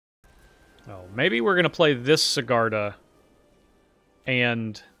Oh, maybe we're going to play this Sigarda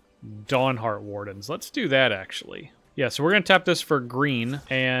and Dawnheart Wardens. Let's do that, actually. Yeah, so we're going to tap this for green,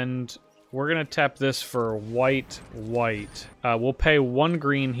 and we're going to tap this for white. We'll pay 1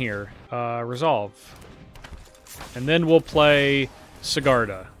 green here. Resolve. And then we'll play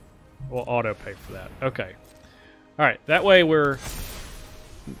Sigarda. We'll auto-pay for that. Okay. Alright, that way we're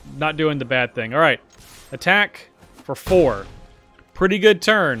not doing the bad thing. Alright, attack for 4. Pretty good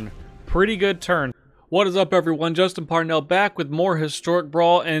turn. Pretty good turn. What is up, everyone? Justin Parnell back with more Historic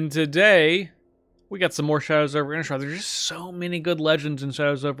Brawl, and today we got some more Shadows over Innistrad. There's just so many good legends in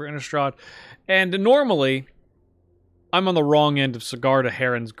Shadows over Innistrad, and normally I'm on the wrong end of Sigarda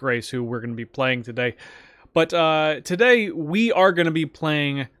Heron's Grace, who we're going to be playing today. But today we are going to be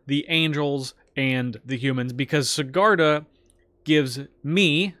playing the Angels and the Humans, because Sigarda gives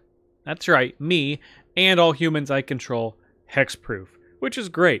me, that's right, me, and all humans I control, hexproof, which is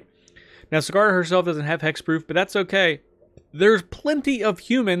great. Now, Sigarda herself doesn't have hexproof, but that's okay. There's plenty of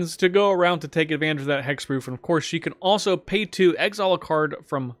humans to go around to take advantage of that hexproof, and of course, she can also pay to exile a card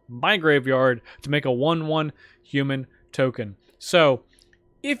from my graveyard to make a 1/1 human token. So,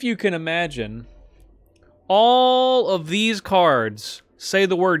 if you can imagine, all of these cards say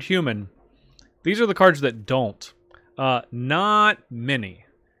the word human. These are the cards that don't. Not many.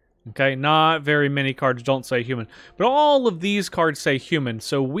 Okay, not very many cards don't say human. But all of these cards say human,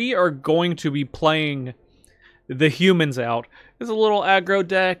 so we are going to be playing the humans out. There's a little aggro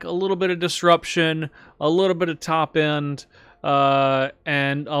deck, a little bit of disruption, a little bit of top end,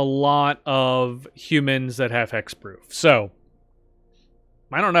 and a lot of humans that have hexproof. So,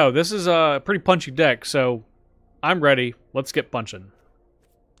 I don't know. This is a pretty punchy deck, so I'm ready. Let's get punching.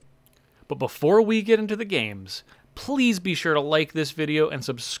 But before we get into the games, please be sure to like this video and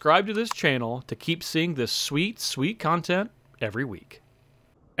subscribe to this channel to keep seeing this sweet, sweet content every week.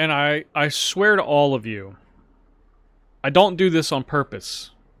 And I swear to all of you, I don't do this on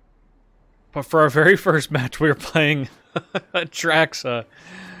purpose. But for our very first match, we were playing Atraxa.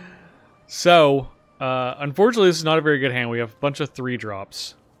 So, unfortunately, this is not a very good hand. We have a bunch of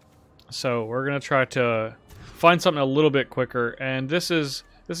 3-drops. So, we're going to try to find something a little bit quicker. And this is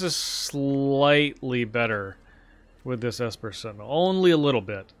slightly better with this Esper Sentinel. Only a little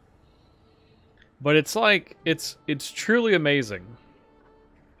bit. But it's like, it's truly amazing.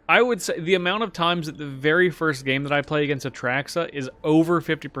 I would say the amount of times that the very first game that I play against Atraxa is over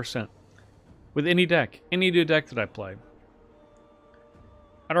 50%. With any deck. Any new deck that I play.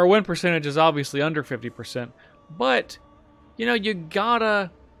 And our win percentage is obviously under 50%. But, you know, you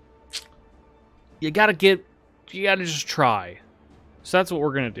gotta just try. So that's what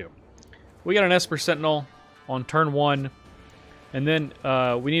we're gonna do. We got an Esper Sentinel on turn 1, and then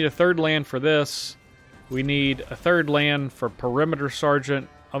we need a 3rd land for this. We need a 3rd land for Perimeter Sergeant.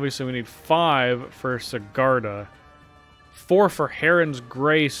 Obviously, we need 5 for Sigarda, 4 for Heron's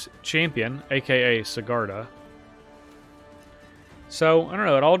Grace Champion, aka Sigarda. So, I don't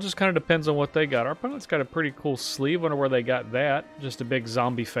know, it all just kind of depends on what they got. Our opponent's got a pretty cool sleeve. Wonder where they got that. Just a big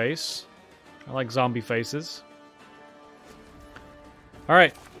zombie face. I like zombie faces.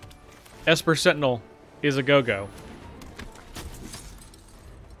 Alright, Esper Sentinel is a go-go.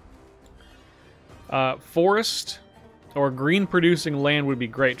 Forest or green-producing land would be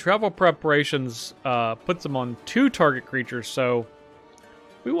great. Travel Preparations puts them on 2 target creatures, so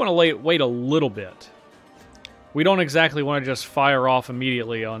we want to wait a little bit. We don't exactly want to just fire off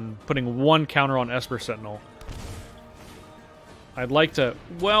immediately on putting 1 counter on Esper Sentinel. I'd like to...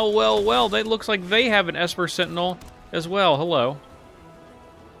 Well, that looks like they have an Esper Sentinel as well. Hello.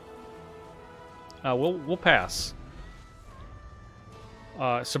 We'll pass.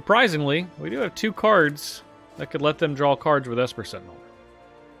 Surprisingly, we do have 2 cards that could let them draw cards with Esper Sentinel.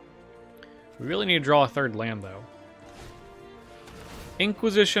 We really need to draw a 3rd land, though.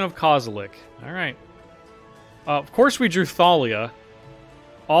 Inquisition of Kozilek. Alright. Of course we drew Thalia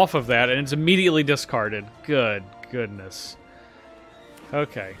off of that, and it's immediately discarded. Good goodness.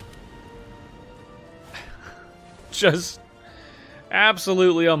 Okay. Just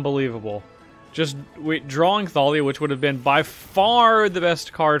absolutely unbelievable. Just drawing Thalia, which would have been by far the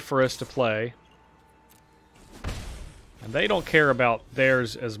best card for us to play. And they don't care about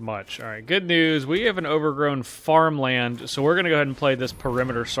theirs as much. Alright, good news. We have an overgrown farmland, so we're going to go ahead and play this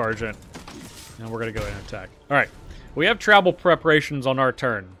Perimeter Sergeant. And we're going to go ahead and attack. Alright, we have Travel Preparations on our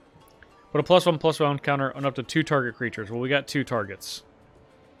turn. Put a +1/+1 counter on up to 2 target creatures. Well, we got 2 targets.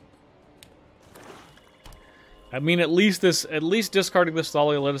 I mean, at least discarding this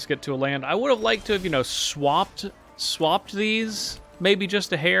Thalia let us get to a land. I would have liked to have, you know, swapped these, maybe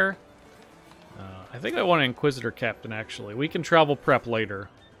just a hair. I think I want an Inquisitor Captain, actually. We can travel prep later.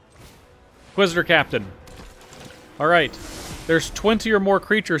 Inquisitor Captain. Alright. There's 20 or more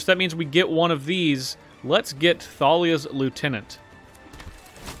creatures. That means we get one of these. Let's get Thalia's Lieutenant.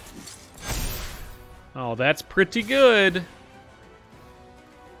 Oh, that's pretty good.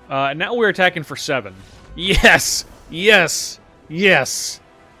 Now we're attacking for 7. Yes! Yes! Yes!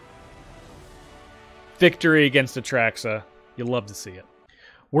 Victory against Atraxa. You love to see it.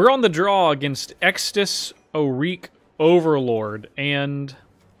 We're on the draw against Extus Oriq Overlord, and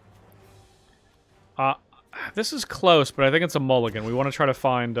this is close, but I think it's a mulligan. We want to try to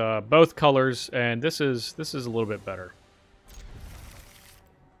find both colors, and this is a little bit better.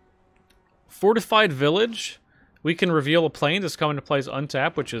 Fortified Village. We can reveal a plane that's coming to play as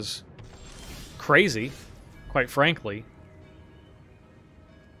untap, which is crazy, quite frankly.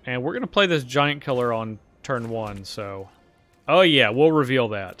 And we're going to play this Giant Killer on turn 1, so... Oh yeah, we'll reveal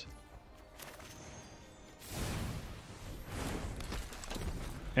that.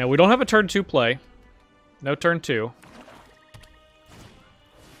 And we don't have a turn 2 play. No turn 2.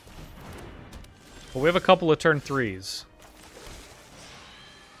 But we have a couple of turn 3s.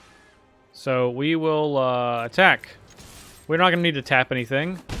 So we will attack. We're not going to need to tap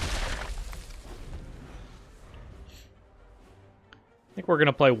anything. I think we're going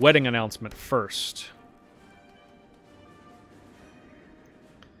to play Wedding Announcement first.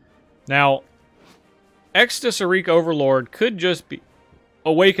 Now, Extus Oriq Overlord could just be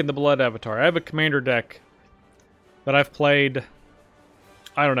Awaken the Blood Avatar. I have a commander deck that I've played,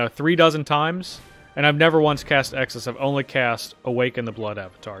 I don't know, 36 times, and I've never once cast Extus. I've only cast Awaken the Blood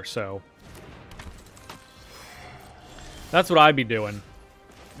Avatar, so that's what I'd be doing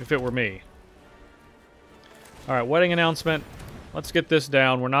if it were me. Alright, Wedding Announcement. Let's get this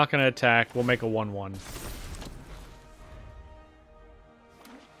down. We're not going to attack. We'll make a 1/1.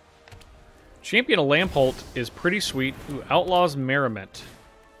 Champion of Lampholt is pretty sweet. Ooh, Outlaws Merriment.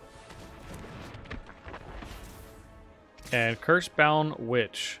 And Cursebound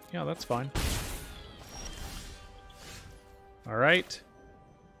Witch. Yeah, that's fine. Alright.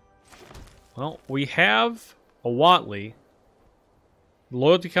 Well, we have a Watley.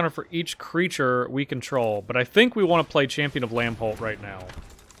 Loyalty counter for each creature we control, but I think we want to play Champion of Lampholt right now.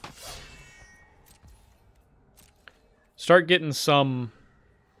 Start getting some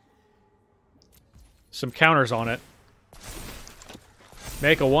counters on it.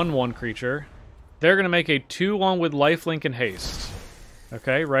 Make a 1/1 creature. They're going to make a 2/1 with lifelink and haste.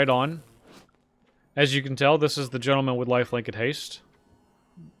 Okay, right on. As you can tell, this is the gentleman with lifelink and haste.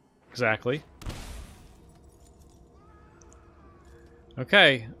 Exactly.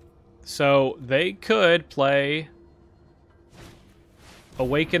 Okay, so they could play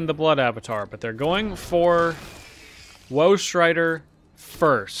Awaken the Blood Avatar, but they're going for Woe Strider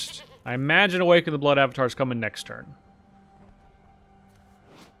first. I imagine Awaken the Blood Avatar is coming next turn.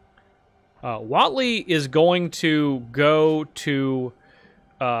 Watley is going to go to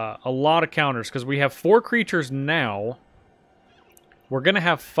a lot of counters, because we have 4 creatures now. We're going to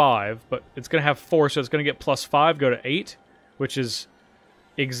have 5, but it's going to have 4, so it's going to get +5, go to 8, which is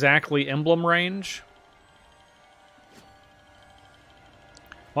exactly emblem range.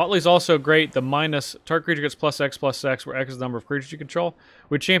 Watley's also great. The minus target creature gets +X/+X, where X is the number of creatures you control.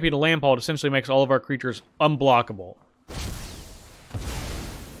 With Champion of Lampholt, essentially makes all of our creatures unblockable.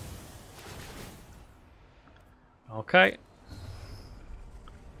 Okay.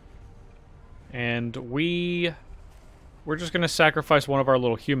 And we're just going to sacrifice one of our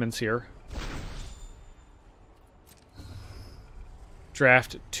little humans here.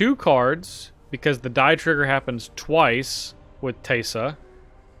 Draft 2 cards, because the die trigger happens twice with Teysa.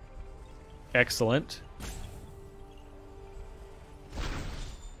 Excellent.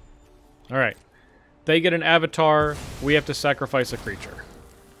 Alright. They get an avatar, we have to sacrifice a creature.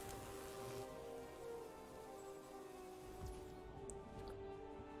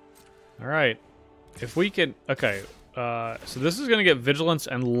 Alright. If we can... Okay. So this is going to get Vigilance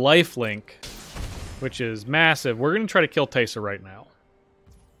and Lifelink, which is massive. We're going to try to kill Teysa right now.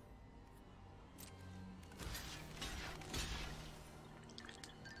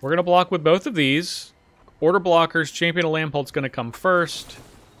 We're going to block with both of these. Order blockers, Champion of Lampholt's going to come first.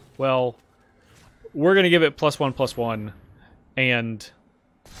 Well, we're going to give it +1/+1 and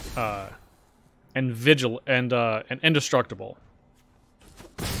indestructible.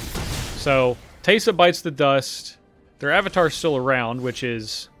 So Teysa bites the dust. Their avatar's still around, which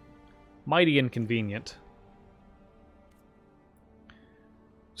is mighty inconvenient.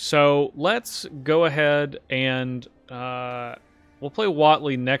 So let's go ahead and we'll play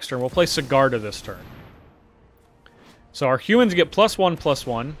Watley next turn. We'll play Sigarda this turn. So our humans get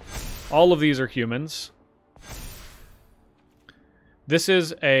 +1/+1. All of these are humans. This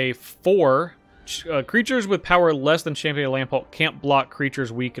is a 4. Creatures with power less than Champion of Lampult can't block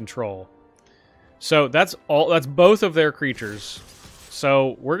creatures we control. So that's all. That's both of their creatures.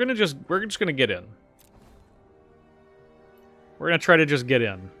 So we're just gonna get in. We're gonna try to just get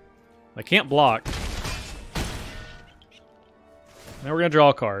in. They can't block. Now we're gonna draw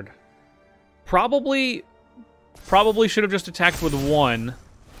a card. Probably should have just attacked with 1,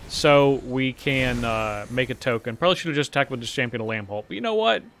 so we can make a token. Probably should have just attacked with the Champion of Lampult. But you know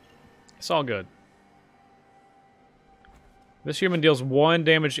what? It's all good. This human deals 1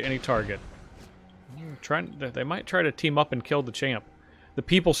 damage to any target. They might try to team up and kill the champ. The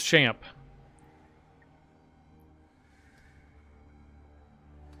people's champ.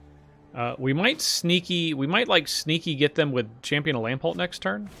 We might like sneaky get them with Champion of Lampult next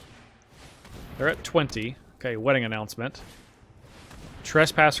turn. They're at 20. Okay, wedding announcement.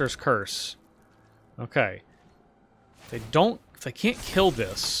 Trespasser's Curse. Okay. They can't kill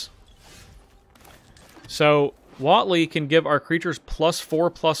this. So Watley can give our creatures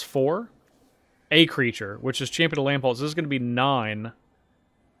 +4/+4. A creature, which is Champion of Lampult. So this is going to be 9.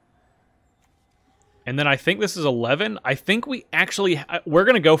 And then I think this is 11. I think we're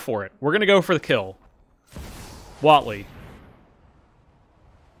going to go for it. We're going to go for the kill. Watley.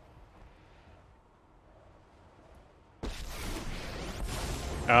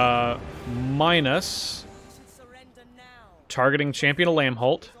 Minus. Targeting Champion of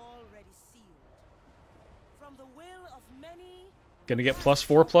Lampult. Going to get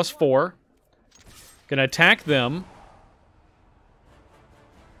 +4/+4. Gonna attack them.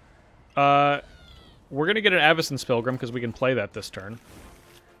 We're gonna get an Avacyn's Pilgrim because we can play that this turn.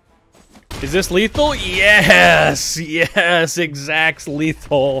 Is this lethal? Yes! Yes! Exact's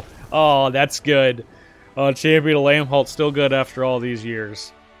lethal. Oh, that's good. Oh, Champion of Lampult still good after all these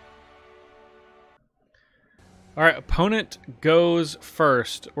years. Alright, opponent goes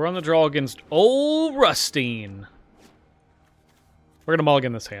first. We're on the draw against Old Rustine. We're gonna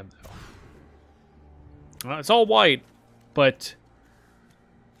mulligan this hand, though. It's all white, but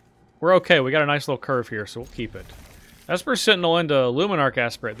we're okay. We got a nice little curve here, so we'll keep it. Esper Sentinel into Luminarch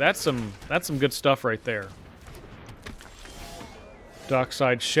Aspirate. That's some good stuff right there.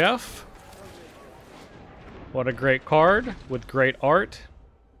 Dockside Chef. What a great card with great art.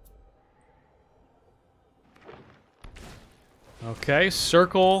 Okay,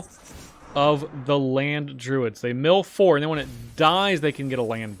 Circle of the Land Druids. They mill 4, and then when it dies, they can get a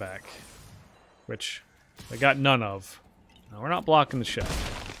land back. Which they got none of. No, we're not blocking the chef.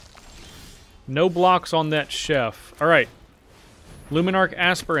 No blocks on that chef. Alright. Luminarch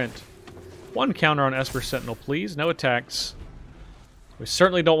Aspirant. 1 counter on Esper Sentinel, please. No attacks. We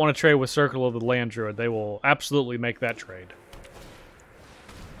certainly don't want to trade with Circle of the Land Druid. They will absolutely make that trade.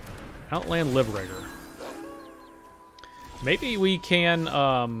 Outland Liberator. Maybe we can,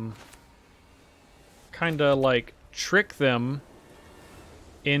 kind of, like, trick them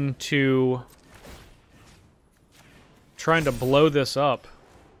into trying to blow this up.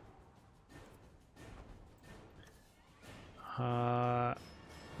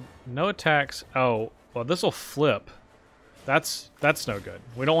 No attacks. Oh, well, this will flip. That's no good.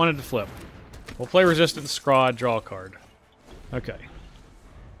 We don't want it to flip. We'll play Resistant Scraw, draw a card. Okay.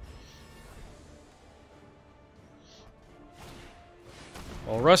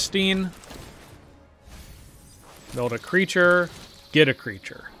 Well, Rustine. Build a creature. Get a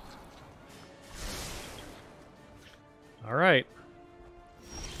creature. Alright.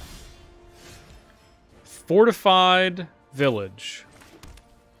 Fortified Village.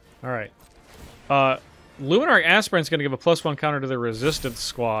 Alright. Luminarch Aspirant's going to give a +1 counter to the Resistance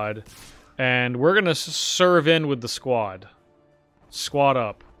squad. And we're going to serve in with the squad. Squad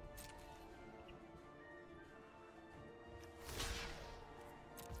up.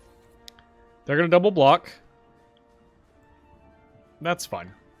 They're going to double block. That's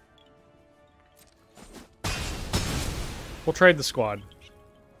fine. We'll trade the squad.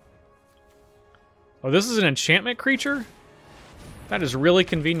 Oh, this is an enchantment creature? That is really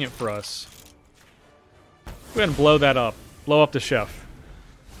convenient for us. Go ahead and blow that up. Blow up the chef.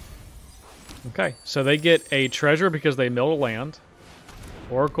 Okay, so they get a treasure because they milled a land.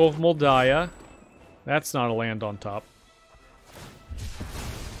 Oracle of Moldiah. That's not a land on top.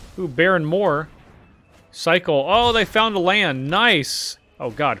 Ooh, Baron Moor. Cycle. Oh, they found a land. Nice. Oh,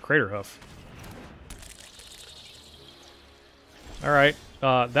 God, Craterhoof. Alright,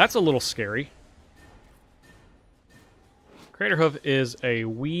 that's a little scary. Craterhoof is a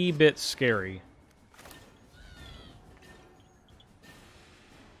wee bit scary.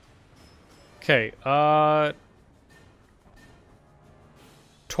 Okay,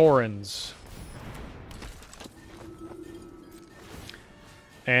 Torrens.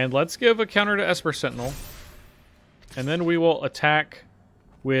 And let's give a counter to Esper Sentinel. And then we will attack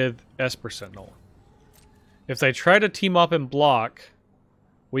with Esper Sentinel. If they try to team up and block,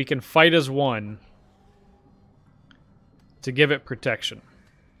 we can fight as one to give it protection.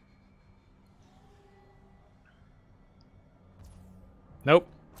 Nope.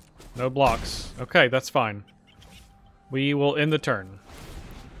 No blocks. Okay, that's fine. We will end the turn.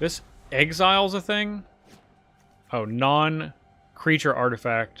 This exiles a thing? Oh, non-creature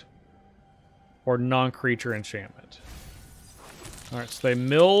artifact or non-creature enchantment. Alright, so they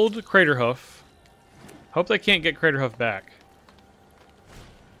milled Craterhoof. Hope they can't get Craterhoof back.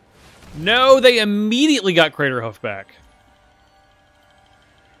 No, they immediately got Craterhoof back.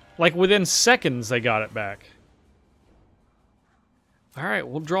 Like, within seconds, they got it back. Alright,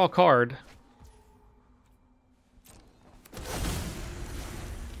 we'll draw a card.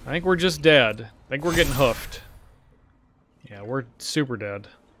 I think we're just dead. I think we're getting hoofed. Yeah, we're super dead.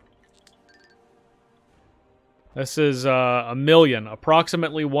 This is a million.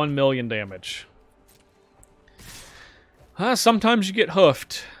 Approximately 1 million damage. Sometimes you get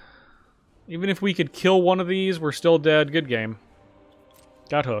hoofed. Even if we could kill one of these, we're still dead. Good game.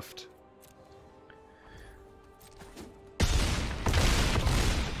 Got hoofed.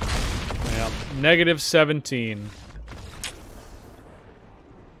 Yeah, negative 17.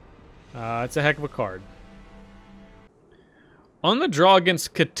 It's a heck of a card. On the draw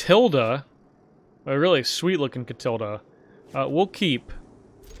against Catilda, a really sweet-looking Catilda, we'll keep.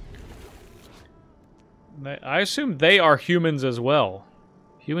 I assume they are humans as well.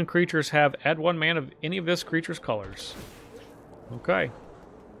 Human creatures have add 1 mana of any of this creature's colors. Okay.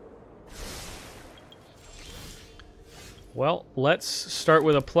 Well, let's start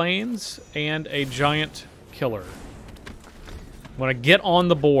with a Plains and a Giant Killer. I want to get on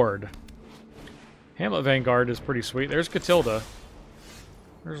the board. Hamlet Vanguard is pretty sweet. There's Catilda.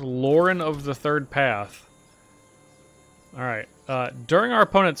 There's Lauren of the Third Path. Alright. During our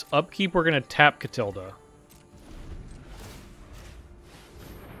opponent's upkeep, we're going to tap Catilda.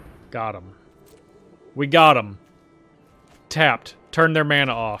 Got him. We got him. Tapped. Turned their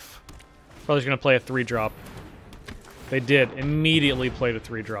mana off. Probably going to play a 3-drop. They did. Immediately played a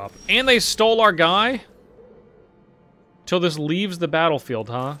 3-drop. And they stole our guy? Till this leaves the battlefield,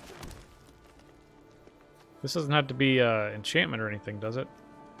 huh? This doesn't have to be enchantment or anything, does it?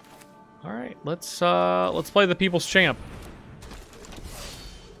 Alright, let's play the People's Champ.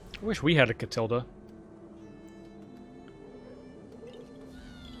 I wish we had a Catilda.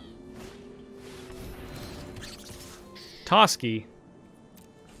 Toski.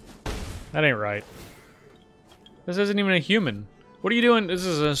 That ain't right. This isn't even a human. What are you doing? This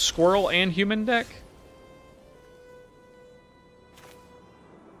is a squirrel and human deck?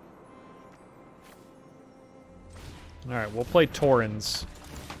 Alright, we'll play Torrens.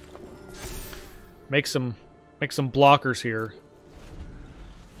 Make some blockers here.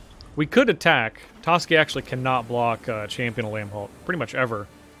 We could attack. Toski actually cannot block Champion of Lambholt. Pretty much ever.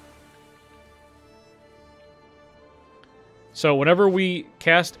 So whenever we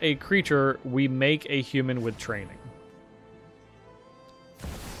cast a creature, we make a human with training.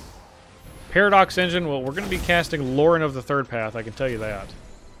 Paradox Engine, well, we're going to be casting Lauren of the Third Path, I can tell you that.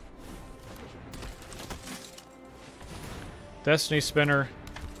 Destiny Spinner.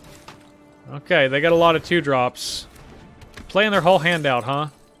 Okay, they got a lot of 2-drops. Playing their whole hand out, huh?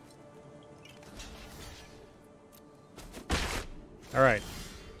 Alright.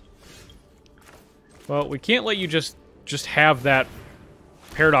 Well, we can't let you just have that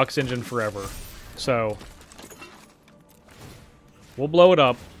Paradox Engine forever. So, we'll blow it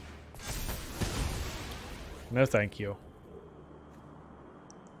up. No thank you.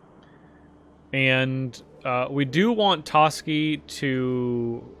 And we do want Toski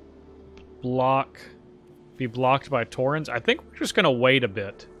to be blocked by Torrens. I think we're just going to wait a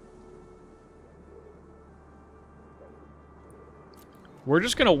bit. We're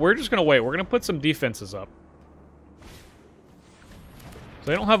just gonna wait. We're gonna put some defenses up. So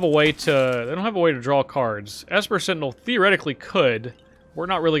they don't have a way to draw cards. Esper Sentinel theoretically could. We're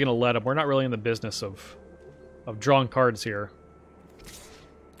not really gonna let them. We're not really in the business of drawing cards here.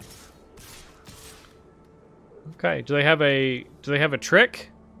 Okay, do they have a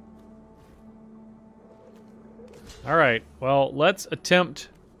trick? Alright, well, let's attempt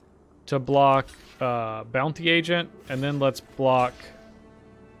to block Bounty Agent, and then let's block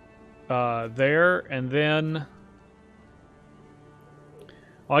there, and then...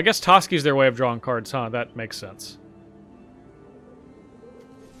 Well, I guess Toski's their way of drawing cards, huh? That makes sense.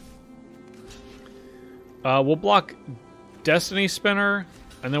 We'll block Destiny Spinner,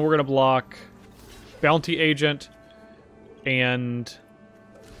 and then we're going to block Bounty Agent and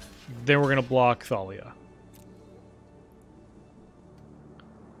Then we're going to block Thalia.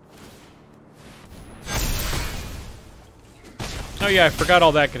 Oh yeah, I forgot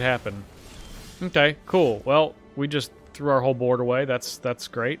all that could happen. Okay, cool. Well, we just threw our whole board away. That's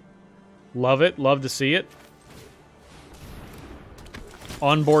great. Love it. Love to see it.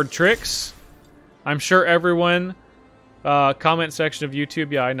 Onboard tricks. I'm sure everyone, comment section of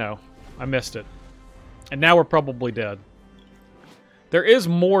YouTube, yeah, I know. I missed it. And now we're probably dead. There is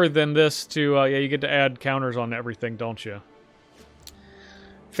more than this to, yeah, you get to add counters on everything, don't you?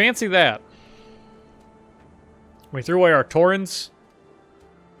 Fancy that. We threw away our Taurens.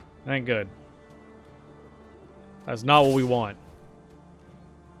 That ain't good. That's not what we want.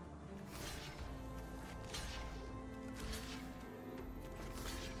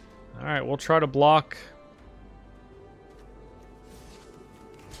 Alright, we'll try to block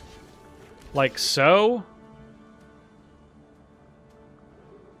like so.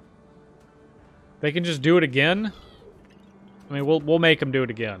 They can just do it again. I mean, we'll make them do it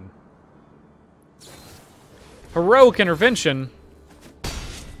again. Heroic intervention.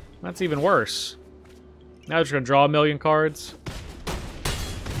 That's even worse. Now they're just gonna draw a million cards.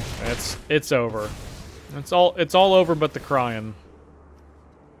 It's over. It's all over but the crying.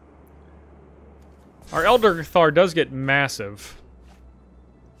 Our Elder Cathar does get massive.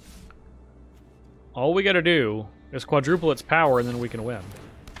 All we gotta do is quadruple its power and then we can win.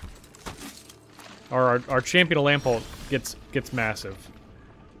 Or our Champion of Lampult gets massive.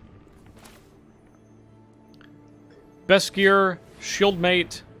 Best gear,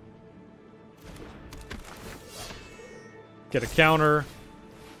 Shieldmate. Get a counter.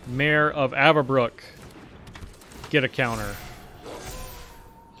 Mayor of Averbrook. Get a counter.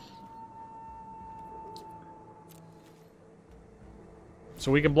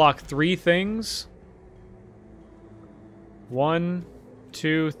 So we can block 3 things. 1,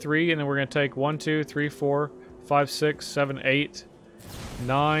 2, 3, and then we're going to take 1, 2, 3, 4, 5, 6, 7, 8,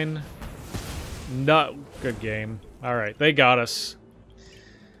 9. No, good game. Alright, they got us.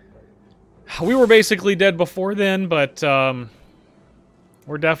 We were basically dead before then, but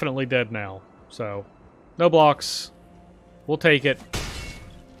we're definitely dead now. So, no blocks. We'll take it.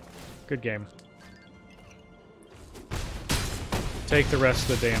 Good game. Take the rest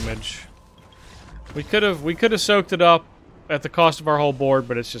of the damage. We could have soaked it up at the cost of our whole board,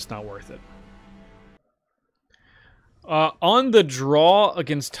 but it's just not worth it. On the draw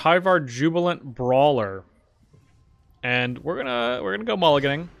against Tyvar Jubilant Brawler. And we're gonna go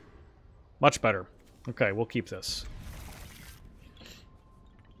mulliganing. Much better. Okay, we'll keep this.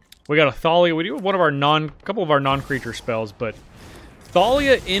 We got a Thalia. We do have couple of our non-creature spells, but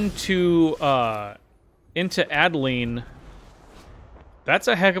Thalia into Adeline. That's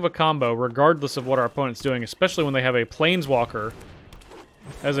a heck of a combo, regardless of what our opponent's doing, especially when they have a Planeswalker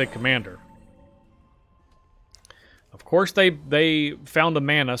as a commander. Of course, they found the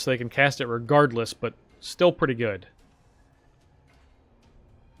mana, so they can cast it regardless, but still pretty good.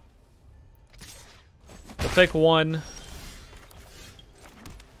 We'll take 1.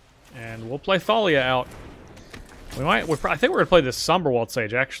 And we'll play Thalia out. I think we're going to play this Somberwald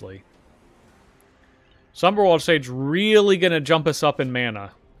Sage, actually. Somberwald Sage really going to jump us up in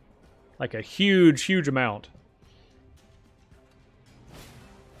mana. Like a huge, huge amount.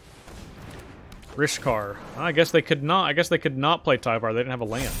 Rishkar. I guess they could not play Tyvar. They didn't have a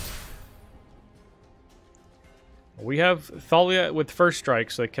land. We have Thalia with first strike,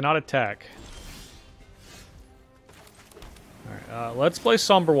 so they cannot attack. Alright, let's play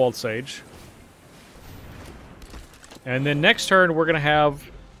Somberwald Sage. And then next turn, we're going to have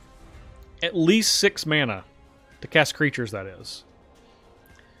at least 6 mana to cast creatures, that is.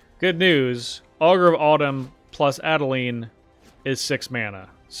 Good news, Augur of Autumn plus Adeline is 6 mana.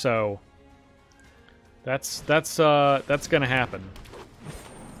 So that's going to happen.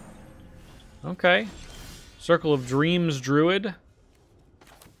 Okay. Circle of Dreams Druid.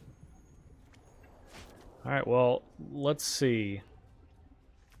 Alright, well, let's see.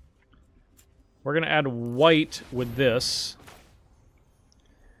 We're going to add white with this.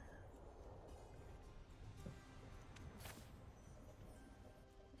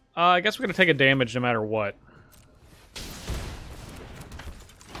 I guess we're going to take a damage no matter what.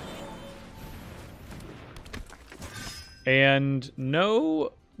 And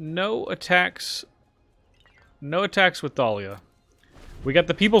no attacks. No attacks with Thalia. We got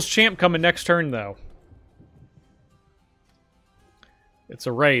the People's Champ coming next turn, though. It's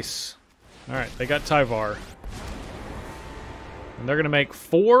a race. Alright, they got Tyvar. And they're going to make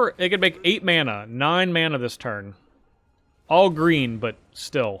 4... They can make 8 mana. 9 mana this turn. All green, but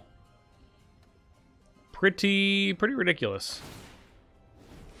still. Pretty ridiculous.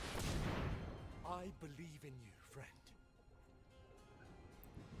 I believe in you, friend.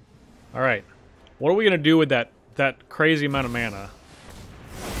 All right. What are we going to do with that crazy amount of mana?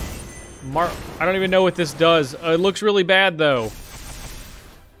 I don't even know what this does. It looks really bad, though.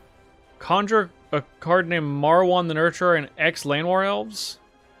 Conjure a card named Marwan the Nurturer and X Land War Elves?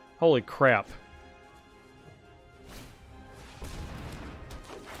 Holy crap.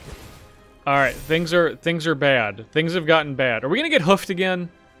 Alright, things are bad. Things have gotten bad. Are we gonna get hoofed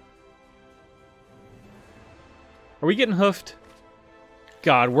again? Are we getting hoofed?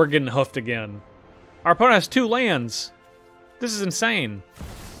 God, we're getting hoofed again. Our opponent has 2 lands. This is insane.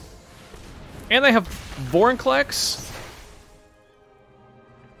 And they have Vorinclex?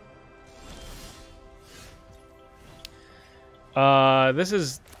 This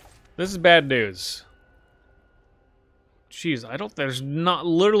is bad news. Jeez, there's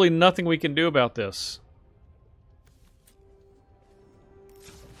literally nothing we can do about this.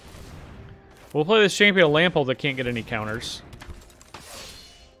 We'll play this Champion of Lamphole that can't get any counters.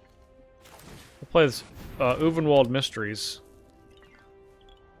 We'll play this Uvenwald Mysteries.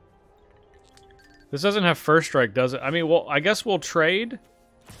 This doesn't have First Strike, does it? I mean, well, I guess we'll trade.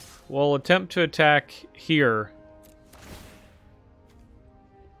 We'll attempt to attack here.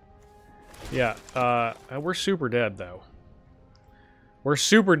 Yeah, we're super dead, though. We're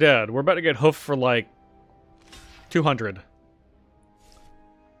super dead. We're about to get hoofed for, like, 200.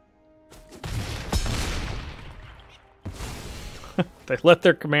 They let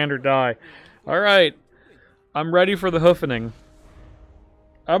their commander die. Alright. I'm ready for the hoofening.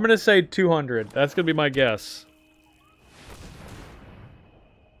 I'm gonna say 200. That's gonna be my guess.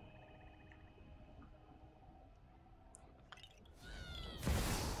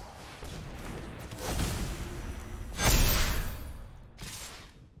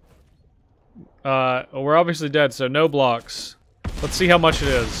 We're obviously dead, so no blocks. Let's see how much it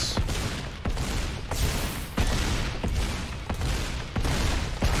is.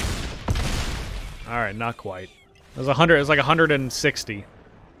 Alright, not quite. It was 100. It was like 160.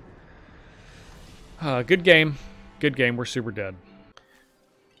 Good game. Good game. We're super dead.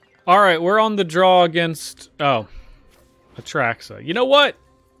 Alright, we're on the draw against... Oh. Atraxa. You know what?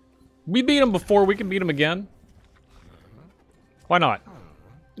 We beat him before. We can beat him again. Why not?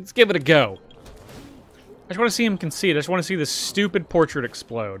 Let's give it a go. I just want to see him concede. I just want to see this stupid portrait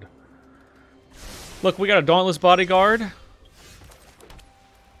explode. Look, we got a Dauntless Bodyguard.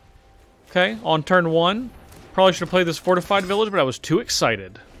 Okay, on turn 1. Probably should have played this Fortified Village, but I was too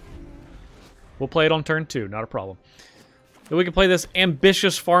excited. We'll play it on turn 2, not a problem. Then we can play this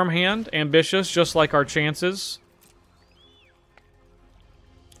Ambitious Farmhand. Ambitious, just like our chances.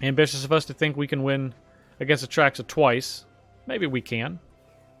 Ambitious of us to think we can win against Atraxa twice. Maybe we can.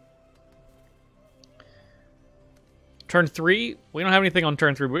 Turn 3, we don't have anything on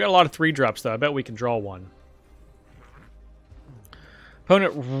turn 3, but we got a lot of 3-drops, though. I bet we can draw one.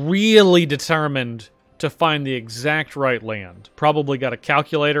 Opponent really determined to find the exact right land. Probably got a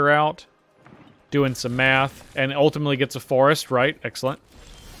calculator out, doing some math, and ultimately gets a forest, right? Excellent.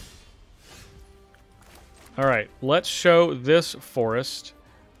 Alright, let's show this forest.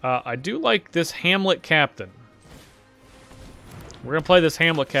 I do like this Hamlet Captain. We're going to play this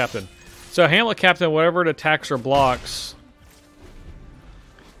Hamlet Captain. So Hamlet Captain, whatever it attacks or blocks,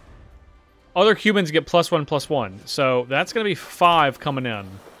 other humans get +1/+1. So that's going to be 5 coming in.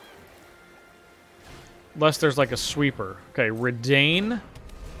 Unless there's like a sweeper. Okay, Redain,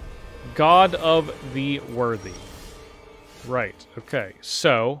 God of the Worthy. Right, okay.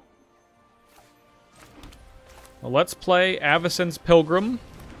 So, well, let's play Avacyn's Pilgrim.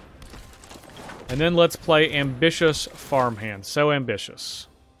 And then let's play Ambitious Farmhand. So ambitious.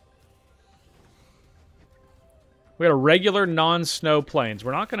 We got a regular non-snow plains.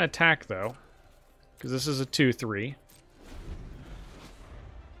 We're not going to attack, though, because this is a 2/3.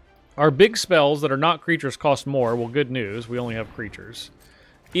 Our big spells that are not creatures cost more. Well, good news. We only have creatures.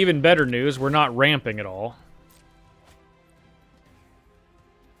 Even better news, we're not ramping at all.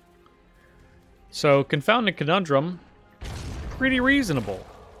 So, Confounded Conundrum, pretty reasonable,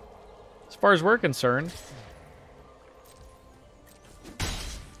 as far as we're concerned.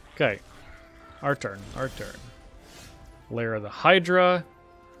 Okay. Our turn. Our turn. Lair of the Hydra.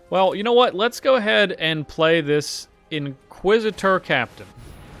 Well, you know what? Let's go ahead and play this Inquisitor Captain.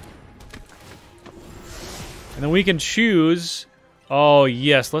 And then we can choose... Oh,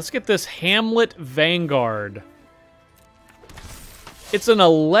 yes. Let's get this Hamlet Vanguard. It's an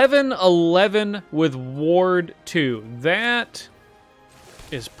 11/11 with Ward 2. That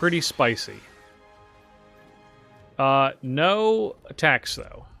is pretty spicy. No attacks,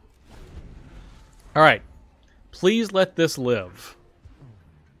 though. All right. Please let this live.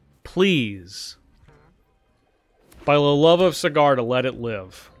 Please. By the love of Sigarda, let it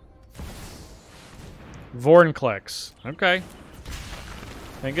live. Vornklex. Okay.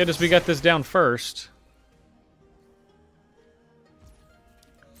 Thank goodness we got this down first.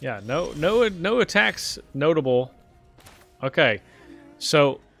 Yeah, no attacks notable. Okay.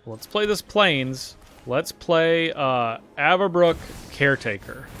 So, let's play this Plains. Let's play Averbrook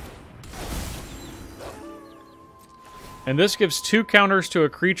Caretaker. And this gives 2 counters to a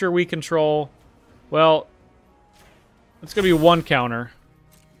creature we control. Well, it's going to be 1 counter.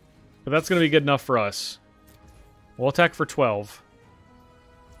 But that's going to be good enough for us. We'll attack for 12.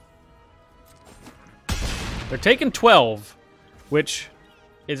 They're taking 12, which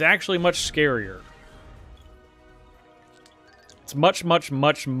is actually much scarier. It's much, much,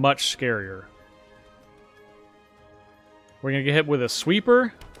 much, much scarier. We're going to get hit with a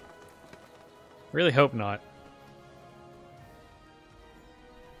sweeper? Really hope not.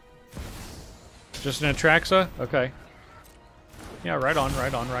 Just an Atraxa? Okay. Yeah, right on,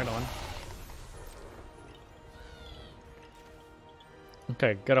 right on, right on.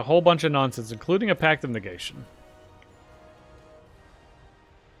 Okay, got a whole bunch of nonsense, including a Pact of Negation.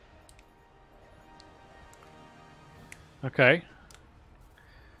 Okay.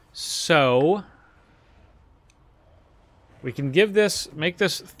 So... we can give this... make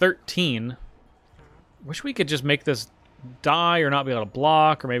this 13. Wish we could just make this die or not be able to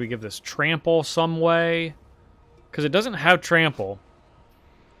block, or maybe give this trample some way. Because it doesn't have trample.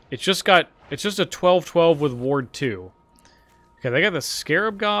 It's just got... it's just a 12/12 with Ward 2. Okay, they got the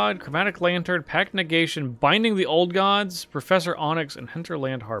Scarab God, Chromatic Lantern, Pact Negation, Binding the Old Gods, Professor Onyx, and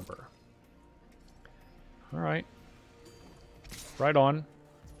Hinterland Harbor. Alright. Right on.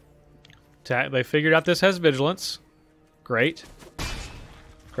 They figured out this has Vigilance. Great.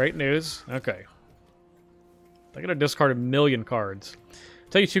 Great news. Okay. They're going to discard a million cards. I'll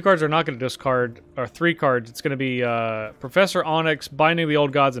tell you 2 cards are not going to discard, or 3 cards. It's going to be Professor Onyx, Binding the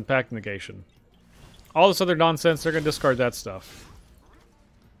Old Gods, and Pact Negation. All this other nonsense, they're going to discard that stuff.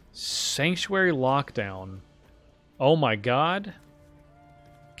 Sanctuary Lockdown. Oh my god.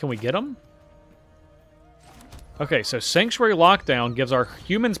 Can we get them? Okay, so Sanctuary Lockdown gives our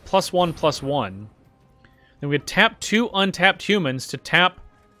humans +1/+1. Then we would tap 2 untapped humans to tap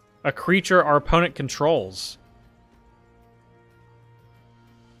a creature our opponent controls.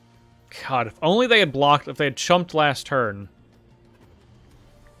 God, if only they had blocked, if they had chumped last turn.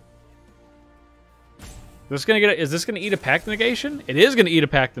 Is this gonna eat a Pact Negation? It is gonna eat a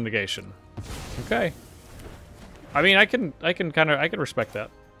Pact Negation. Okay. I mean, I can respect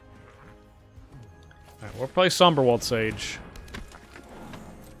that. Alright, we'll play Somberwald Sage.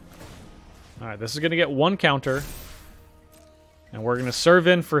 Alright, this is gonna get 1 counter. And we're gonna serve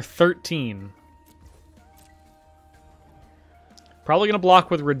in for 13. Probably gonna block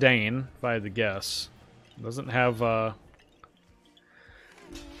with Redain, if I had to guess. Doesn't have, oh,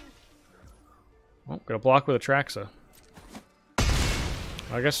 gonna block with Atraxa.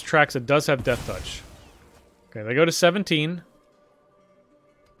 I guess Atraxa does have Death Touch. Okay, they go to 17.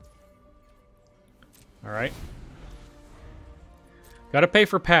 Alright. Gotta pay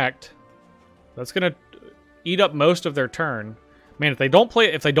for Pact. That's gonna eat up most of their turn. Man, if they don't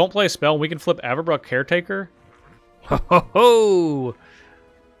play a spell, we can flip Averbrook Caretaker. Ho ho ho!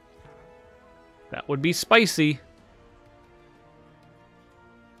 That would be spicy.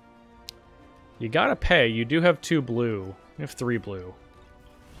 You gotta pay. You do have 2 blue. You have 3 blue.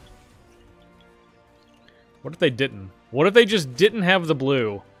 What if they didn't? What if they just didn't have the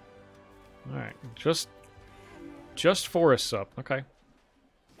blue? Alright, just forests up. Okay.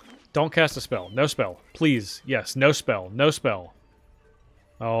 Don't cast a spell. No spell. Please. Yes, no spell. No spell.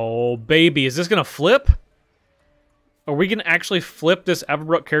 Oh, baby. Is this gonna flip? Are we gonna actually flip this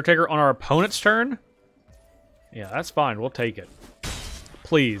Averbrook Caretaker on our opponent's turn? Yeah, that's fine. We'll take it.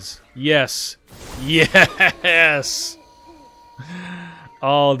 Please. Yes. Yes!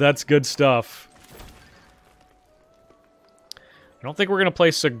 Oh, that's good stuff. I don't think we're going to play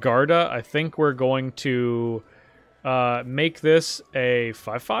Sigarda. I think we're going to make this a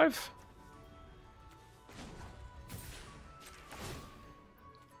 5/5.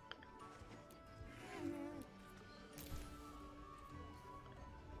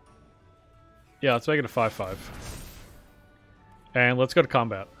 Yeah, let's make it a 5/5. And let's go to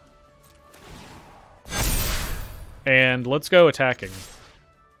combat. And let's go attacking.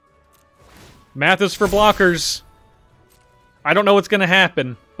 Math is for blockers. I don't know what's going to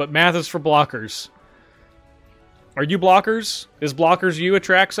happen, but math is for blockers. Are you blockers? Is blockers you,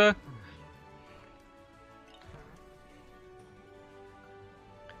 Atraxa?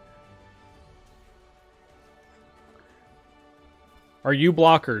 Are you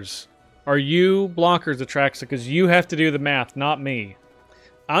blockers? are you blockers, Atraxa, because you have to do the math, not me.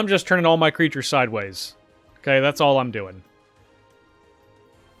 I'm just turning all my creatures sideways. Okay, that's all I'm doing.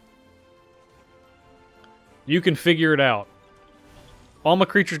 You can figure it out. All my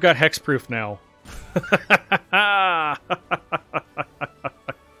creatures got hexproof now.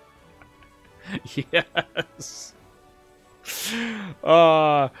 Yes.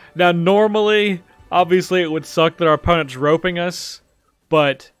 Now, normally, obviously, it would suck that our opponent's roping us,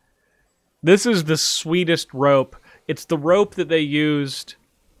 but this is the sweetest rope. It's the rope that they used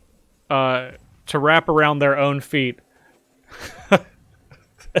to wrap around their own feet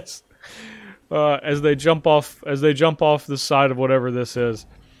as they jump off the side of whatever this is.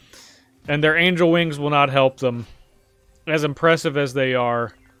 And their angel wings will not help them. As impressive as they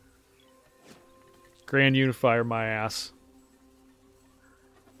are. Grand Unifier, my ass.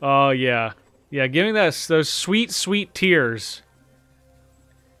 Oh, yeah. Yeah, giving those sweet, sweet tears.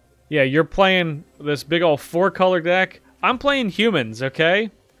 Yeah, you're playing this big old 4-color deck. I'm playing humans,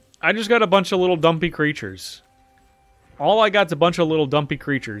 okay? I just got a bunch of little dumpy creatures. All I got's a bunch of little dumpy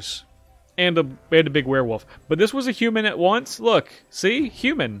creatures. And a big werewolf. But this was a human at once. Look, see?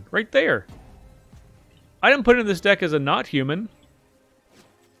 Human, right there. I didn't put it in this deck as a not human.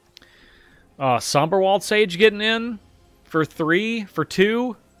 Somberwald Sage getting in for 3, for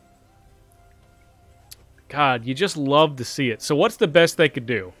 2. God, you just love to see it. So what's the best they could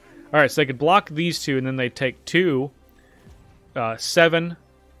do? Alright, so they could block these 2, and then they take 2, 7,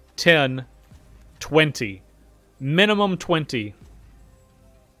 10, 20. Minimum 20.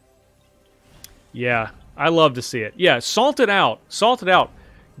 Yeah, I love to see it. Yeah, salt it out. Salt it out.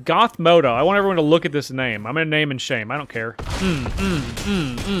 Goth Moda. I want everyone to look at this name. I'm going to name and shame. I don't care.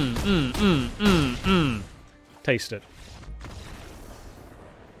 Taste it.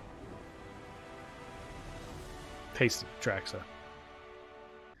 Taste it, Atraxa.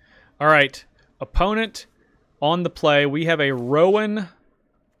 Alright. Opponent on the play. We have a Rowan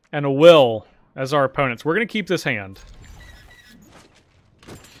and a Will as our opponents. We're going to keep this hand.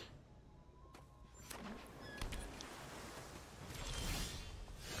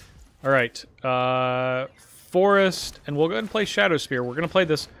 Alright, Forest, and we'll go ahead and play Shadow Spear. We're going to play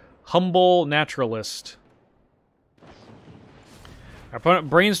this Humble Naturalist. Our opponent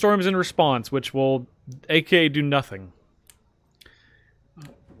brainstorms in response, which will aka do nothing.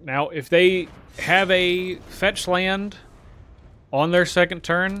 Now, if they have a fetch land on their second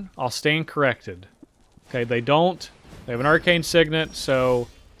turn, I'll stand corrected. Okay, they don't. They have an Arcane Signet, so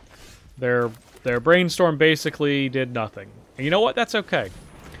their brainstorm basically did nothing. And you know what? That's okay.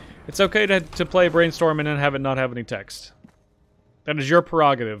 It's okay to play Brainstorm and then have it not have any text. That is your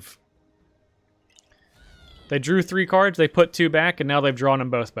prerogative. They drew 3 cards, they put 2 back, and now they've drawn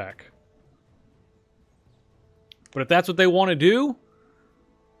them both back. But if that's what they want to do,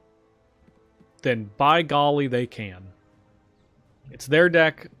 then by golly, they can. It's their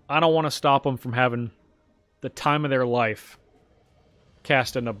deck. I don't want to stop them from having the time of their life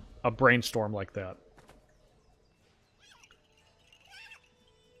casting a Brainstorm like that.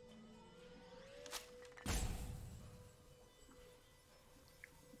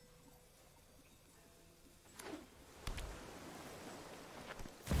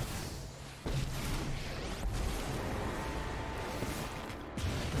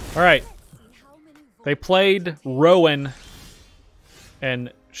 Alright. They played Rowan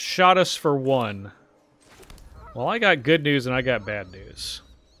and shot us for 1. Well, I got good news and I got bad news.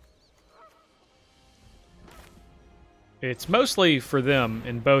 It's mostly for them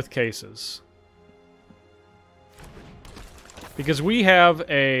in both cases. Because we have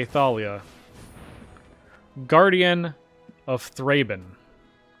a Thalia. Guardian of Thraben.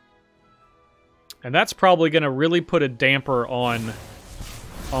 And that's probably going to really put a damper on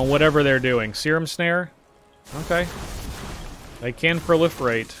whatever they're doing. Serum Snare? Okay. They can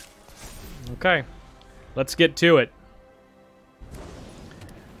proliferate. Okay. Let's get to it.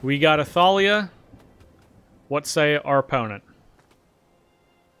 We got a Thalia. What say our opponent?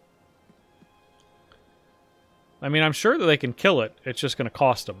 I mean, I'm sure that they can kill it. It's just going to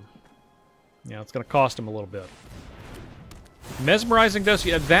cost them. Yeah, it's going to cost them a little bit. Mesmerizing Dose.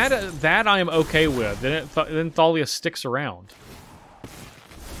 Yeah, that I am okay with. Then Thalia sticks around.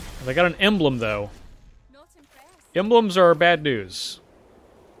 They got an emblem, though. Emblems are bad news.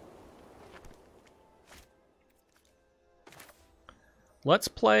 Let's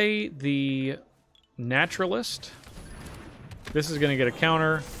play the Naturalist. This is going to get a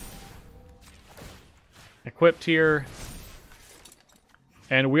counter. Equipped here.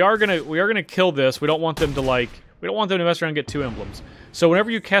 And we are gonna kill this. We don't want them to mess around and get 2 emblems. So whenever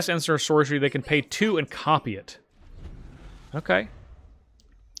you cast instant or sorcery, they can pay 2 and copy it. Okay.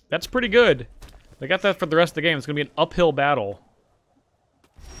 That's pretty good. They got that for the rest of the game. It's going to be an uphill battle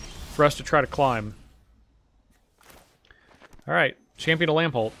for us to try to climb. Alright, Champion of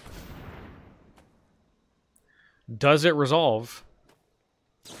Lampholt. Does it resolve?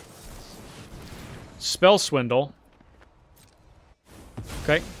 Spell Swindle.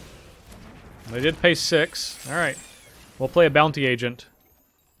 Okay. They did pay 6. Alright. We'll play a Bounty Agent.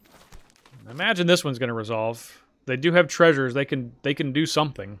 I imagine this one's going to resolve. They do have treasures. They can do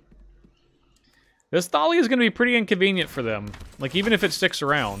something. This Thalia is going to be pretty inconvenient for them. Like, even if it sticks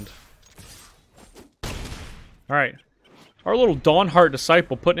around. Alright. Our little Dawnheart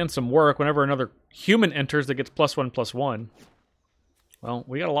Disciple putting in some work whenever another human enters that gets +1/+1. Well,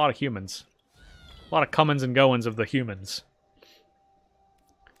 we got a lot of humans. A lot of comings and goings of the humans.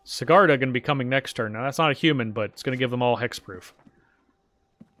 Sigarda going to be coming next turn. Now, that's not a human, but it's going to give them all hexproof.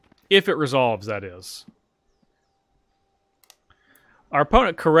 If it resolves, that is. Our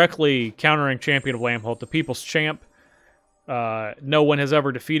opponent correctly countering Champion of Lampholt, the People's Champ. No one has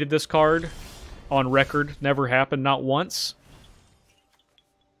ever defeated this card. On record, never happened, not once.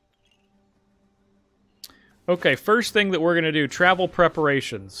 Okay, first thing that we're going to do, travel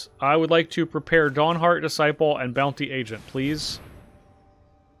preparations. I would like to prepare Dawnheart Disciple and Bounty Agent, please.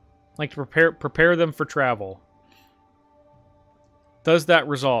 I'd like to prepare them for travel. Does that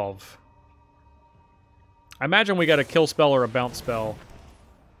resolve? I imagine we got a kill spell or a bounce spell.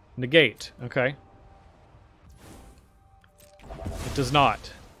 Negate, okay. It does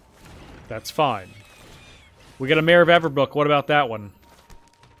not. That's fine. We got a Mayor of Everbrook. What about that one?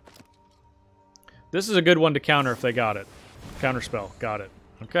 This is a good one to counter if they got it. Counterspell. Got it.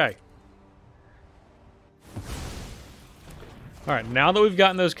 Okay. Alright, now that we've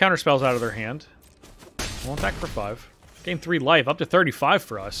gotten those counterspells out of their hand, we'll attack for 5. Gain 3 life, up to 35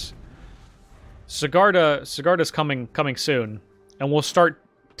 for us. Sigarda's coming soon. And we'll start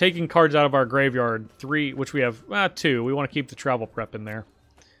taking cards out of our graveyard. 3, which we have 2. We want to keep the travel prep in there.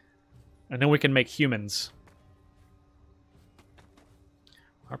 And then we can make humans.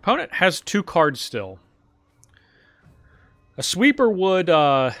 Our opponent has 2 cards still. A sweeper would,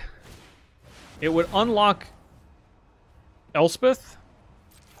 it would unlock Elspeth.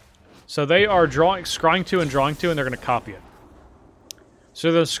 So they are scrying 2 and drawing 2, and they're going to copy it.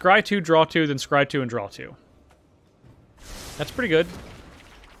 So then scry 2, draw 2, then scry 2 and draw 2. That's pretty good.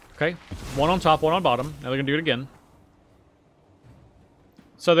 Okay, 1 on top, 1 on bottom. Now they're going to do it again.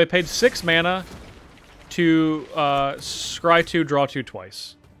 So they paid 6 mana to scry 2, draw 2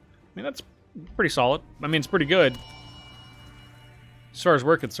 twice. I mean, that's pretty solid. I mean, it's pretty good. As far as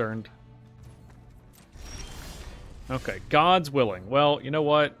we're concerned. Okay, God's willing. Well, you know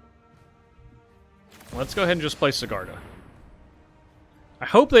what? Let's go ahead and just play Sigarda. I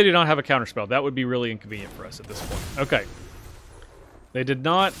hope they do not have a counterspell. That would be really inconvenient for us at this point. Okay. They did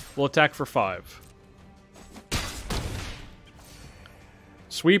not. We'll attack for 5.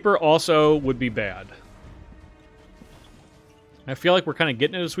 Sweeper also would be bad. I feel like we're kind of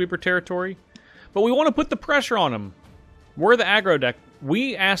getting into sweeper territory. But we want to put the pressure on them. We're the aggro deck.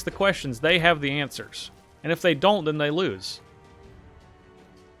 We ask the questions. They have the answers. And if they don't, then they lose.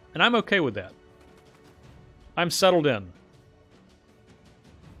 And I'm okay with that. I'm settled in.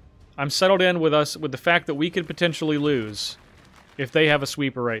 I'm settled in with us, with the fact that we could potentially lose if they have a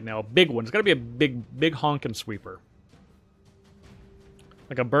sweeper right now. A big one. It's got to be a big honking sweeper.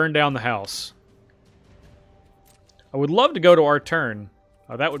 Like a burn down the house. I would love to go to our turn.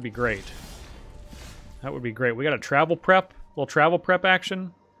 Oh, that would be great. That would be great. We got a travel prep. Little travel prep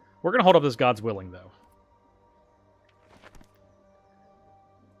action. We're going to hold up this God's Willing, though.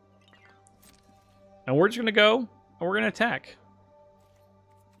 And we're just going to go, and we're going to attack.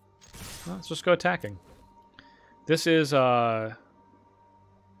 Well, let's just go attacking. This is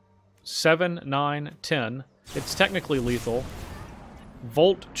 7, 9, 10. It's technically lethal.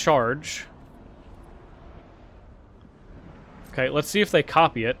 Volt charge. Okay, let's see if they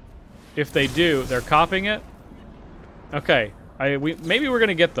copy it. If they do, they're copying it. Okay, maybe we're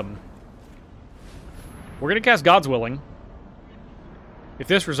gonna get them. We're gonna cast God's Willing. If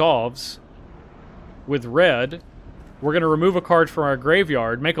this resolves with red, we're gonna remove a card from our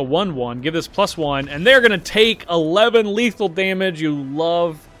graveyard, make a 1/1, give this +1, and they're gonna take 11 lethal damage. You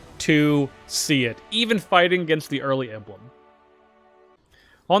love to see it, even fighting against the early emblem.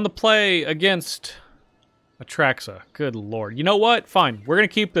 On the play against Atraxa. Good lord. You know what? Fine. We're going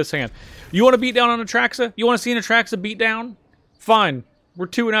to keep this hand. You want to beat down on Atraxa? You want to see an Atraxa beat down? Fine. We're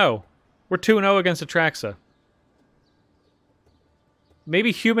 2-0. We're 2-0 against Atraxa.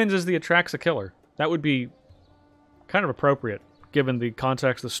 Maybe humans is the Atraxa killer. That would be kind of appropriate, given the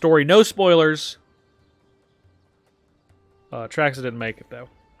context of the story. No spoilers. Atraxa didn't make it, though.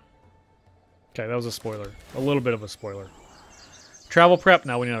 Okay, that was a spoiler. A little bit of a spoiler. Travel prep,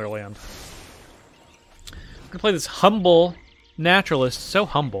 now we need another land. I'm gonna play this humble naturalist. So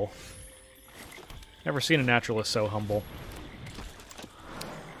humble. Never seen a naturalist so humble.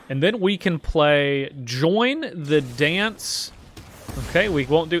 And then we can play Join the Dance. Okay, we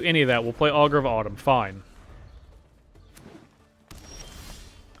won't do any of that. We'll play Augur of Autumn. Fine.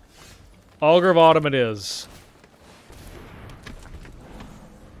 Augur of Autumn it is.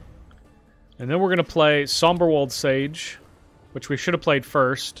 And then we're going to play Somberwald Sage, which we should have played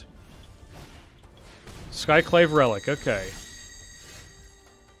first. Skyclave Relic, okay.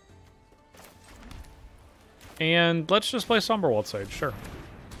 And let's just play Somberwald Sage, sure.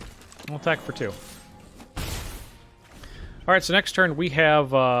 We'll attack for 2. Alright, so next turn we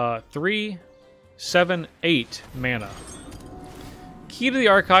have 3, 7, 8 mana. Key to the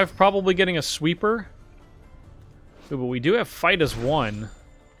Archive, probably getting a sweeper. Ooh, but we do have Fight as 1.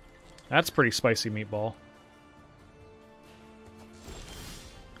 That's pretty spicy meatball.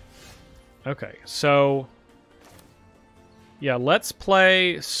 Okay, so... yeah, let's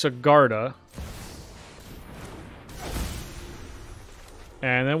play Sigarda.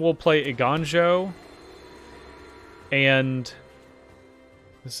 And then we'll play Iganjo. And...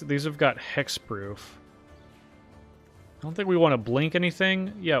 these have got hexproof. I don't think we want to blink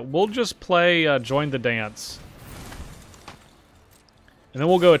anything. Yeah, we'll just play Join the Dance. And then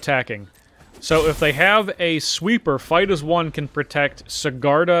we'll go attacking. So if they have a sweeper, Fight as 1 can protect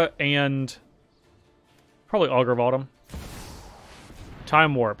Sigarda and... probably Augur of Autumn.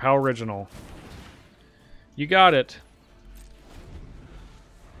 Time Warp, how original. You got it.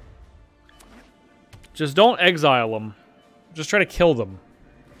 Just don't exile them. Just try to kill them.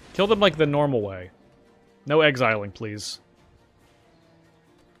 Kill them like the normal way. No exiling, please.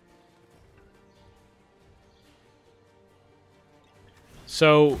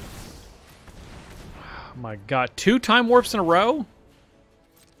 So... oh my god, 2 Time Warps in a row?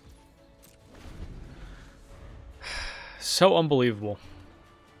 So unbelievable.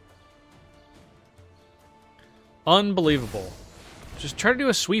 Unbelievable. Just try to do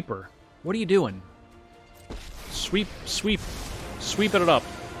a sweeper. What are you doing? Sweep, sweep. Sweeping it up.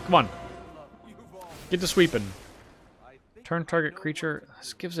 Come on. Get to sweeping. Turn target creature.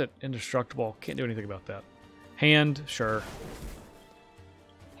 This gives it indestructible. Can't do anything about that. Hand, sure.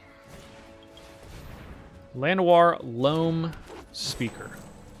 Llanowar Loam Speaker.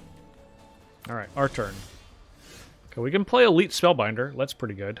 Alright, our turn. Okay, we can play Elite Spellbinder. That's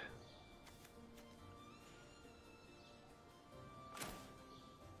pretty good.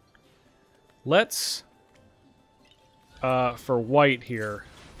 Let's... for white here.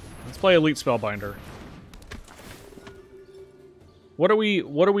 Let's play Elite Spellbinder. What are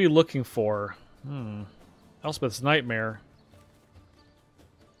we looking for? Elspeth's Nightmare.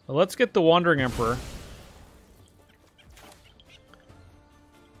 Well, let's get the Wandering Emperor.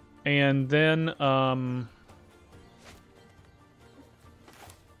 And then, wonder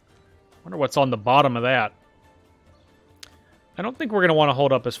what's on the bottom of that. I don't think we're going to want to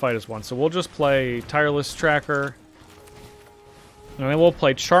hold up his Fight as 1, so we'll just play Tireless Tracker. And then we'll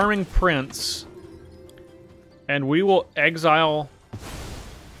play Charming Prince. And we will exile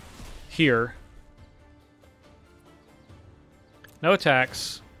here. No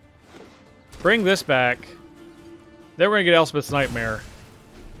attacks. Bring this back. Then we're going to get Elspeth's Nightmare.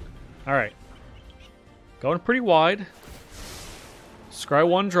 Alright. Going pretty wide. Scry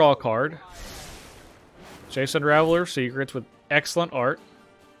 1, draw a card. Chase Unraveler Secrets with excellent art.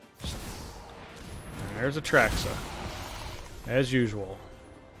 And there's Atraxa. As usual.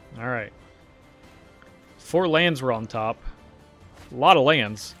 Alright. 4 lands were on top. A lot of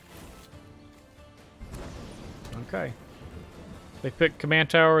lands. Okay. They pick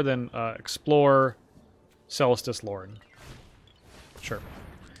Command Tower, then Explore, Celestis Lauren. Sure.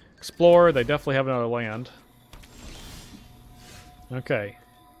 Explore, they definitely have another land. Okay.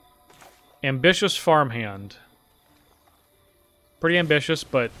 Ambitious Farmhand. Pretty ambitious,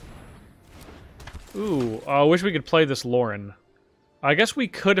 but... ooh, I wish we could play this Lauren. I guess we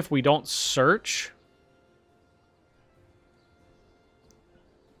could if we don't search.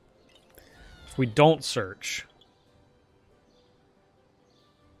 If we don't search.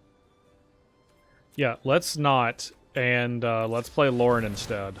 Yeah, let's not, and let's play Lauren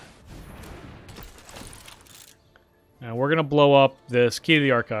instead. And we're going to blow up this Key to the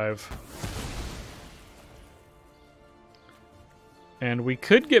Archive. And we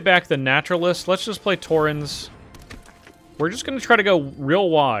could get back the Naturalist. Let's just play Torrens. We're just going to try to go real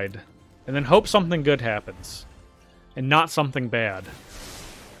wide. And then hope something good happens. And not something bad.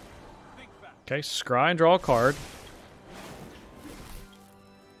 Okay, scry and draw a card.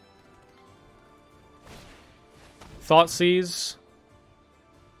 Thoughtseize.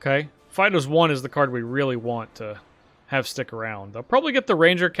 Okay. Fight as one is the card we really want to have stick around. They'll probably get the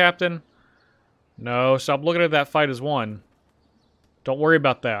Ranger Captain. No, stop looking at that fight as one. Don't worry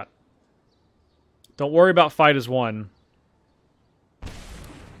about that. Don't worry about fight as one.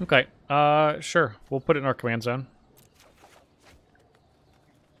 Okay. Sure. We'll put it in our command zone.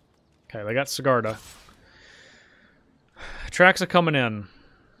 Okay, they got Sigarda. Atraxa coming in.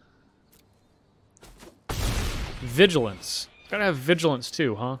 Vigilance. Gotta have Vigilance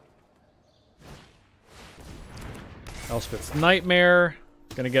too, huh? Elspeth's Nightmare.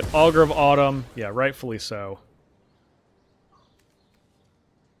 Gonna get Augur of Autumn. Yeah, rightfully so.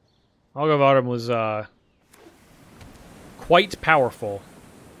 Augur of Autumn was, quite powerful.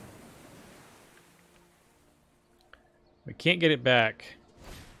 We can't get it back.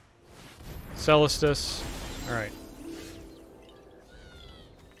 Celestus. Alright.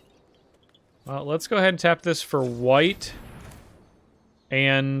 Well, let's go ahead and tap this for white.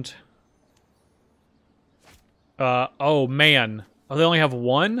 And... oh, man. Oh, they only have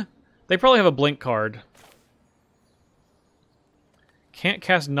one? They probably have a blink card. Can't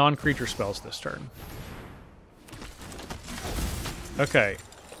cast non-creature spells this turn. Okay.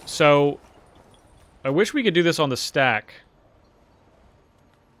 So, I wish we could do this on the stack.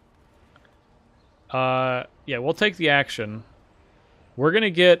 Yeah, we'll take the action. We're gonna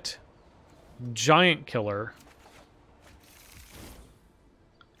get Giant Killer.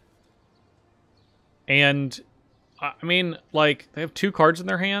 And, I mean, like, they have 2 cards in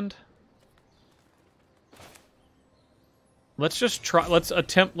their hand. Let's just try, let's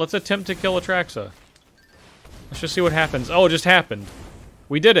attempt to kill Atraxa. Let's just see what happens. Oh, it just happened.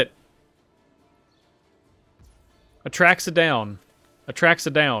 We did it. Atraxa down.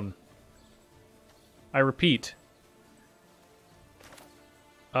 Atraxa down. I repeat.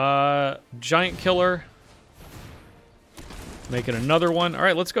 Giant Killer. Making another one.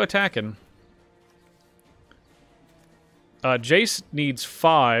 Alright, let's go attacking. Jace needs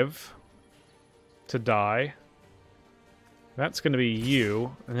 5 to die. That's going to be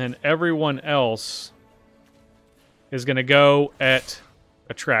you. And then everyone else is going to go at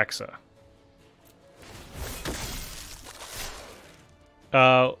Atraxa.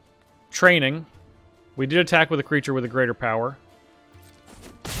 Training. We did attack with a creature with a greater power.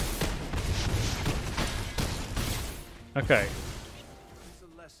 Okay.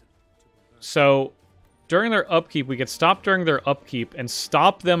 So, during their upkeep, we could stop during their upkeep and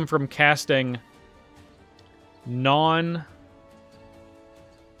stop them from casting non-creatures.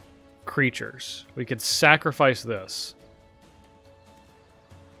 We could sacrifice this.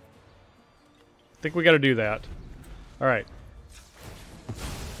 I think we gotta do that. Alright.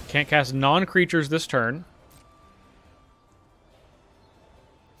 Can't cast non-creatures this turn.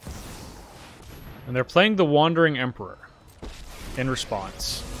 And they're playing the Wandering Emperor in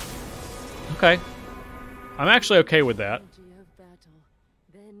response. Okay. I'm actually okay with that.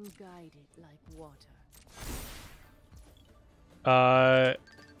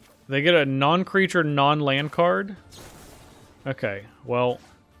 They get a non-creature, non-land card. Okay, well...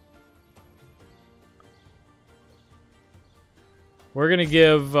 We're gonna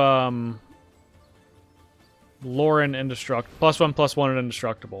give, Lauren Indestructible. +1/+1 and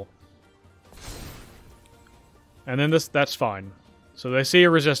Indestructible. And then that's fine. So they see a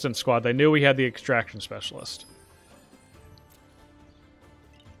resistance squad. They knew we had the Extraction Specialist.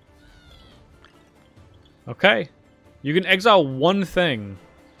 Okay. You can exile one thing.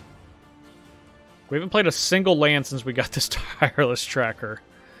 We haven't played a single land since we got this Tireless Tracker.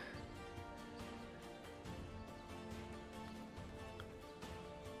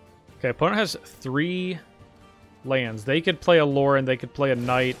 Okay, opponent has 3 lands. They could play a Lauren, they could play a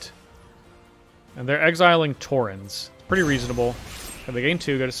Knight. And they're exiling Taurens. Pretty reasonable. Okay, they gain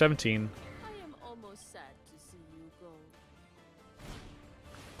 2, go to 17. I am almost sad to see you go.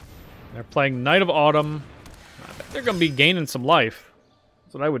 They're playing Knight of Autumn. I bet they're going to be gaining some life.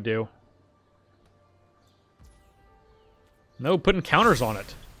 That's what I would do. No, putting counters on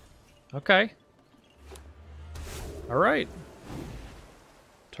it. Okay. Alright.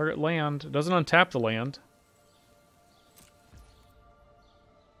 Target land. It doesn't untap the land.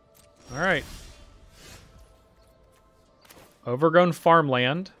 Alright. Overgrown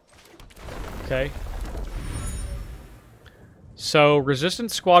farmland. Okay. So,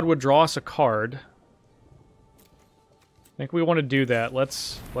 Resistance Squad would draw us a card. I think we want to do that.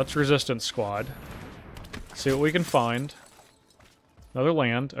 Let's Resistance Squad. See what we can find. Another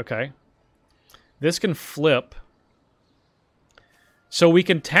land. Okay. This can flip. So we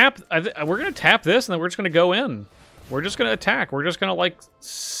can tap... we're going to tap this, and then we're just going to go in. We're just going to attack. We're just going to, like,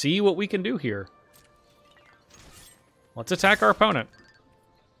 see what we can do here. Let's attack our opponent.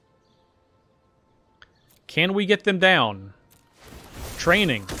 Can we get them down?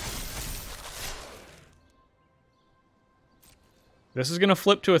 Training. This is going to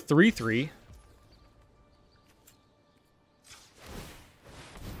flip to a 3-3.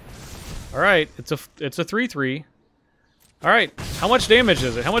 Alright, it's a 3-3. Alright, how much damage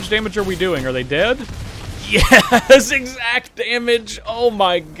is it? How much damage are we doing? Are they dead? Yes, exact damage! Oh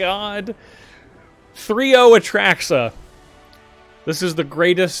my god. 3-0 Atraxa. This is the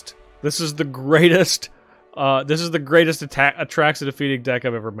greatest Atraxa defeating deck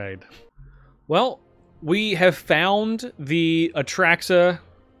I've ever made. Well, we have found the Atraxa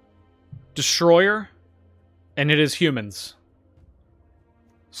Destroyer, and it is humans.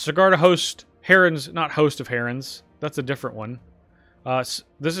 Sigarda host Herons, not Host of Herons. That's a different one.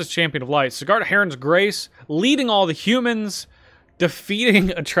 This is Champion of Light. Sigarda Heron's Grace, leading all the humans, defeating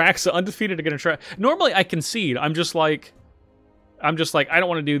Atraxa, undefeated against Atraxa. Normally I concede. I'm just like, I don't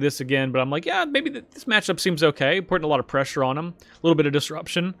want to do this again, but I'm like, yeah, maybe this matchup seems okay. Putting a lot of pressure on him, a little bit of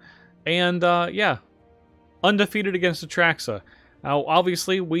disruption, and yeah, undefeated against Atraxa. Now,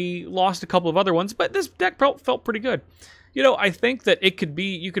 obviously, we lost a couple of other ones, but this deck felt pretty good. You know, I think that it could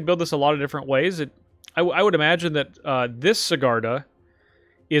be, you could build this a lot of different ways. I would imagine that this Sigarda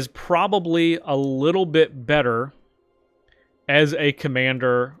is probably a little bit better as a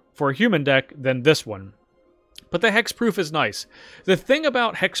commander for a human deck than this one. But the hexproof is nice. The thing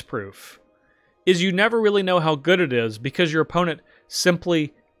about hexproof is you never really know how good it is because your opponent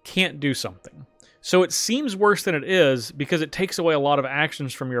simply can't do something. So it seems worse than it is because it takes away a lot of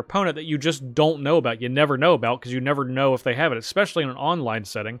actions from your opponent that you just don't know about. You never know about because you never know if they have it, especially in an online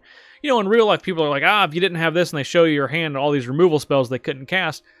setting. You know, in real life, people are like, if you didn't have this, and they show you your hand and all these removal spells they couldn't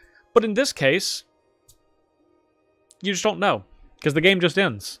cast. But in this case, you just don't know because the game just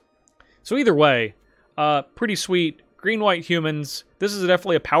ends. So either way, pretty sweet. Green-white humans. This is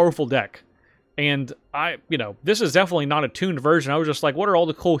definitely a powerful deck. And this is definitely not a tuned version. I was just like, what are all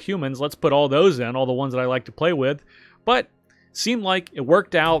the cool humans? Let's put all those in, all the ones that I like to play with. But seemed like it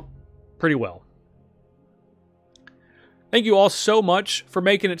worked out pretty well. Thank you all so much for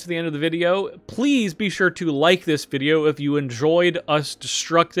making it to the end of the video. Please be sure to like this video if you enjoyed us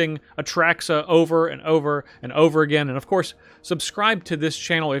destructing Atraxa over and over and over again. And of course, subscribe to this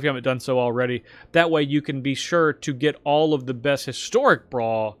channel if you haven't done so already. That way you can be sure to get all of the best Historic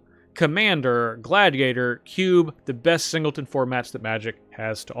Brawl, Commander, Gladiator, Cube, the best singleton formats that Magic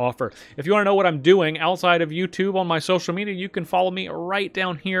has to offer. If you want to know what I'm doing outside of YouTube on my social media, you can follow me right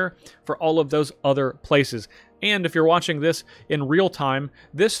down here for all of those other places. And if you're watching this in real time,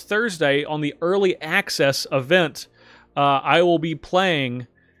 this Thursday on the Early Access event, I will be playing,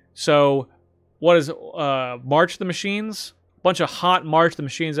 so what is March of the Machines? Bunch of hot March of the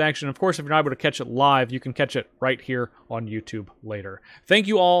Machines action. Of course, if you're not able to catch it live, you can catch it right here on YouTube later. Thank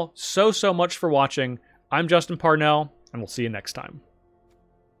you all so much for watching. I'm Justin Parnell, and we'll see you next time.